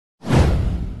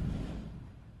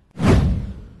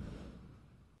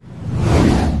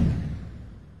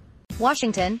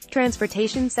Washington,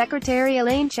 Transportation Secretary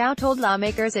Elaine Chao told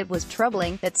lawmakers it was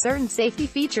troubling that certain safety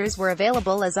features were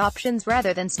available as options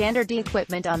rather than standard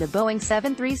equipment on the Boeing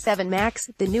 737 MAX,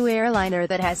 the new airliner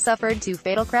that has suffered 2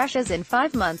 fatal crashes in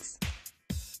 5 months.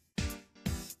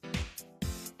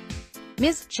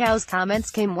 Ms. Chao's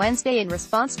comments came Wednesday in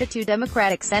response to 2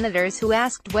 Democratic senators who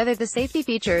asked whether the safety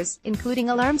features, including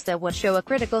alarms that would show a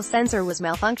critical sensor was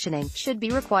malfunctioning, should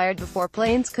be required before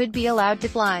planes could be allowed to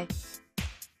fly.